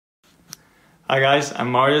Hi guys,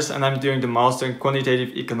 I'm Marius and I'm doing the Master in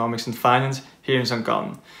Quantitative Economics and Finance here in St.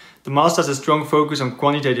 Gallen. The Master has a strong focus on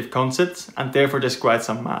quantitative concepts and therefore there's quite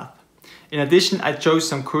some math. In addition, I chose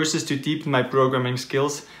some courses to deepen my programming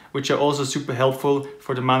skills, which are also super helpful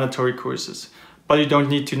for the mandatory courses. But you don't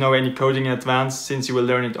need to know any coding in advance since you will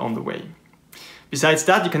learn it on the way. Besides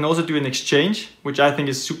that, you can also do an exchange, which I think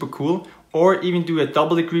is super cool, or even do a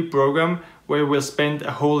double degree program where you will spend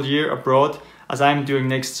a whole year abroad, as I'm doing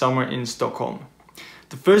next summer in Stockholm.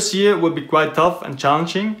 The first year will be quite tough and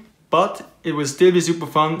challenging, but it will still be super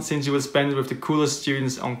fun since you will spend it with the coolest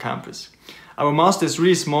students on campus. Our master is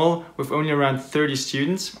really small with only around 30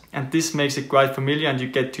 students, and this makes it quite familiar and you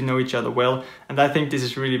get to know each other well, and I think this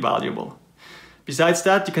is really valuable. Besides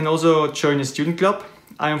that, you can also join a student club.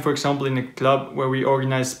 I am, for example, in a club where we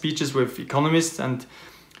organize speeches with economists and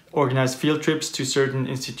organize field trips to certain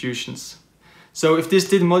institutions. So if this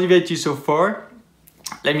didn't motivate you so far,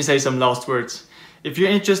 let me say some last words. If you're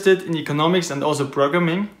interested in economics and also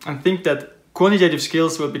programming and think that quantitative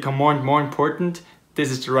skills will become more and more important,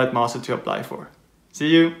 this is the right master to apply for. See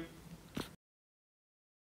you!